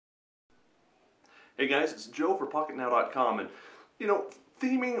Hey guys, it's Joe for Pocketnow.com, and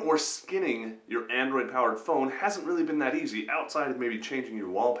theming or skinning your Android-powered phone hasn't really been that easy outside of maybe changing your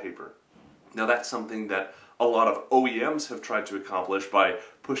wallpaper. Now that's something that a lot of OEMs have tried to accomplish by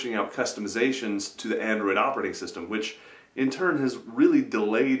pushing out customizations to the Android operating system, which in turn has really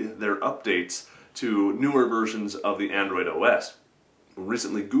delayed their updates to newer versions of the Android OS.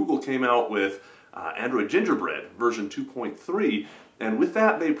 Recently, Google came out with Android Gingerbread version 2.3, and with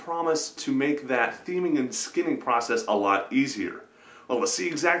that they promised to make that theming and skinning process a lot easier. Well, to see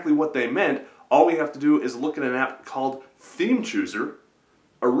exactly what they meant, all we have to do is look at an app called Theme Chooser,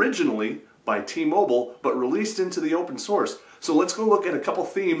 originally by T-Mobile, but released into the open source. So let's go look at a couple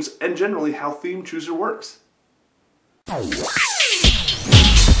themes and generally how Theme Chooser works.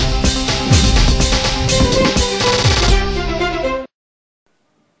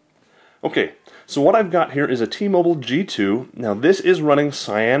 Okay, so what I've got here is a T-Mobile G2. Now this is running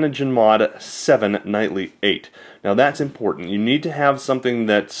CyanogenMod 7 Nightly 8. Now that's important. You need to have something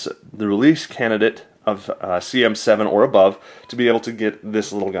that's the release candidate of CM7 or above to be able to get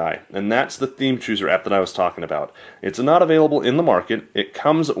this little guy. And that's the Theme Chooser app that I was talking about. It's not available in the market. It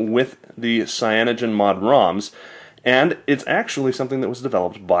comes with the CyanogenMod ROMs. And it's actually something that was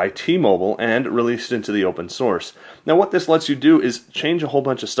developed by T-Mobile and released into the open source. Now what this lets you do is change a whole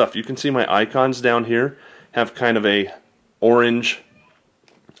bunch of stuff. You can see my icons down here have kind of a orange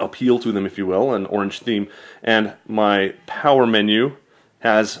appeal to them, if you will, an orange theme. And my power menu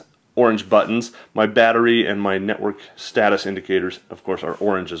has orange buttons. My battery and my network status indicators, of course, are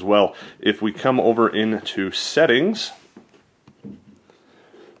orange as well. If we come over into settings,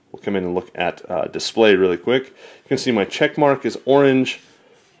 we'll come in and look at display really quick. You can see my check mark is orange.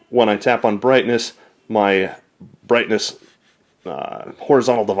 When I tap on brightness, my brightness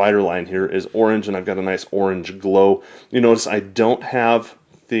horizontal divider line here is orange, and I've got a nice orange glow. You notice I don't have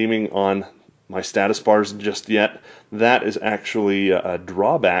theming on my status bars just yet. That is actually a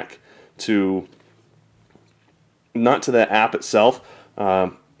drawback to, not to the app itself,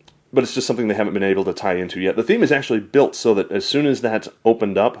 but it's just something they haven't been able to tie into yet. The theme is actually built so that as soon as that's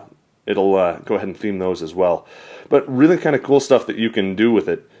opened up, it'll go ahead and theme those as well. But really kind of cool stuff that you can do with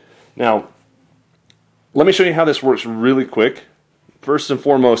it. Now, let me show you how this works really quick. First and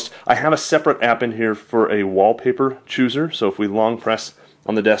foremost, I have a separate app in here for a wallpaper chooser. So if we long press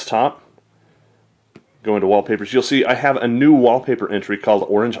on the desktop, go into wallpapers, you'll see I have a new wallpaper entry called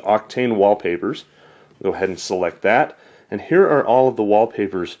Orange Octane Wallpapers. Go ahead and select that. And here are all of the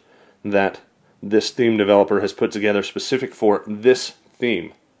wallpapers that this theme developer has put together specific for this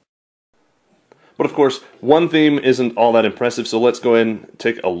theme. But of course, one theme isn't all that impressive, so let's go ahead and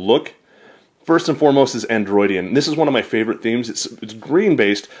take a look. First and foremost is Androidian. This is one of my favorite themes. It's green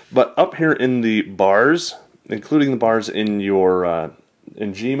based, but up here in the bars, including the bars in your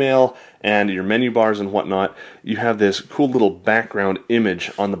in Gmail and your menu bars and whatnot, you have this cool little background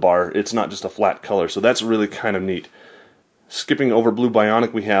image on the bar. It's not just a flat color, so that's really kind of neat. Skipping over Blue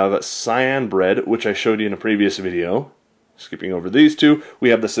Bionic, we have Gingerbread, which I showed you in a previous video. Skipping over these two, we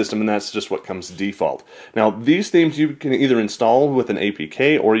have the system, and that's just what comes default. Now, these themes you can either install with an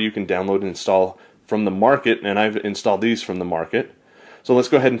APK, or you can download and install from the market, and I've installed these from the market. So let's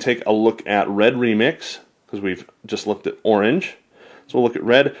go ahead and take a look at Red Remix, because we've just looked at Orange. So we'll look at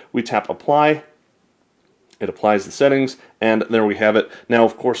Red, we tap Apply, it applies the settings, and there we have it. Now,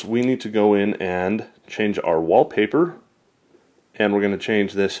 of course, we need to go in and change our wallpaper, and we're going to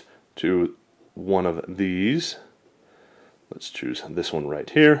change this to one of these. Let's choose this one right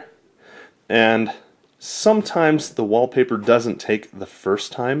here. And sometimes the wallpaper doesn't take the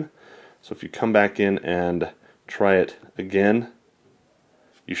first time. So if you come back in and try it again,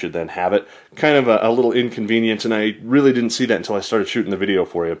 you should then have it. Kind of a little inconvenient, and I really didn't see that until I started shooting the video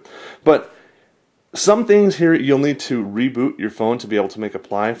for you. But some things here you'll need to reboot your phone to be able to make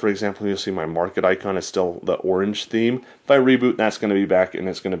apply. For example, you'll see my market icon is still the orange theme. If I reboot, that's going to be back and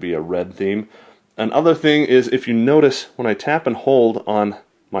it's going to be a red theme. Another thing is, if you notice, when I tap and hold on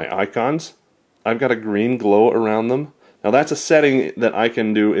my icons, I've got a green glow around them. Now that's a setting that I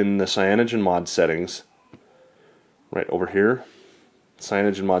can do in the CyanogenMod settings. Right over here,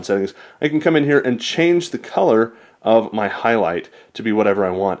 CyanogenMod settings. I can come in here and change the color of my highlight to be whatever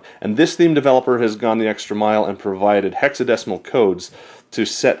I want. And this theme developer has gone the extra mile and provided hexadecimal codes to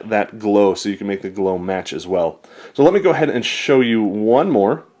set that glow so you can make the glow match as well. So let me go ahead and show you one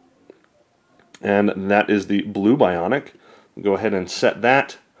more. And that is the Blue Bionic. We'll go ahead and set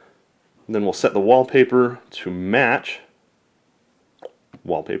that. Then we'll set the wallpaper to match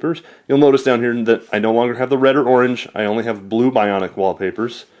wallpapers. You'll notice down here that I no longer have the red or orange. I only have Blue Bionic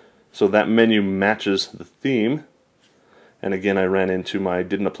wallpapers. So that menu matches the theme. And again, I ran into my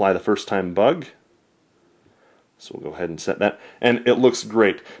didn't apply the first time bug. So we'll go ahead and set that, and it looks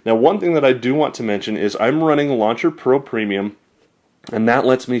great. Now, one thing that I do want to mention is I'm running Launcher Pro Premium, and that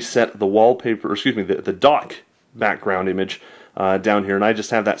lets me set the wallpaper, or excuse me, the dock background image down here, and I just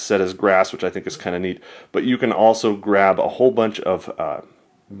have that set as grass, which I think is kind of neat. But you can also grab a whole bunch of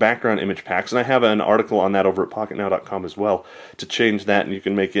background image packs, and I have an article on that over at Pocketnow.com as well to change that, and you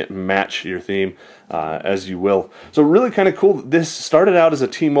can make it match your theme as you will. So really kind of cool. This started out as a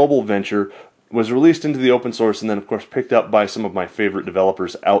T-Mobile venture, was released into the open source, and then of course picked up by some of my favorite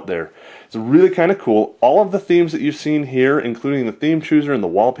developers out there. It's really kind of cool. All of the themes that you've seen here, including the theme chooser and the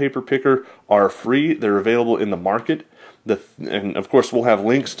wallpaper picker, are free. They're available in the market. And of course we'll have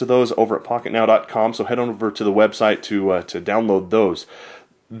links to those over at Pocketnow.com, so head on over to the website to download those.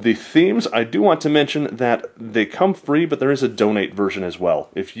 The themes, I do want to mention that they come free, but there is a donate version as well.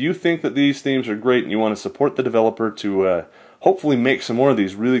 If you think that these themes are great and you want to support the developer to hopefully make some more of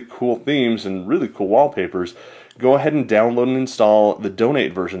these really cool themes and really cool wallpapers, go ahead and download and install the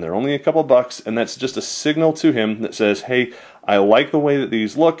donate version. They're only a couple bucks, and that's just a signal to him that says, hey, I like the way that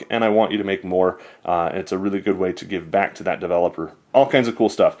these look, and I want you to make more. And it's a really good way to give back to that developer. All kinds of cool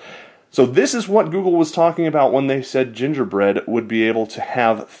stuff. So this is what Google was talking about when they said Gingerbread would be able to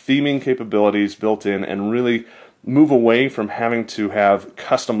have theming capabilities built in and really move away from having to have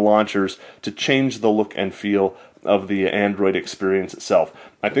custom launchers to change the look and feel of the Android experience itself.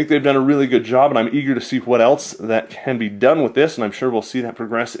 I think they've done a really good job, and I'm eager to see what else that can be done with this, and I'm sure we'll see that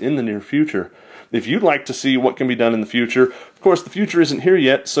progress in the near future. If you'd like to see what can be done in the future, of course the future isn't here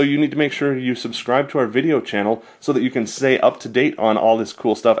yet, so you need to make sure you subscribe to our video channel so that you can stay up to date on all this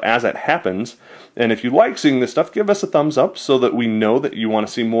cool stuff as it happens. And if you like seeing this stuff, give us a thumbs up so that we know that you want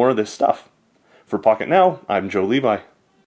to see more of this stuff. For Pocketnow, I'm Joe Levi.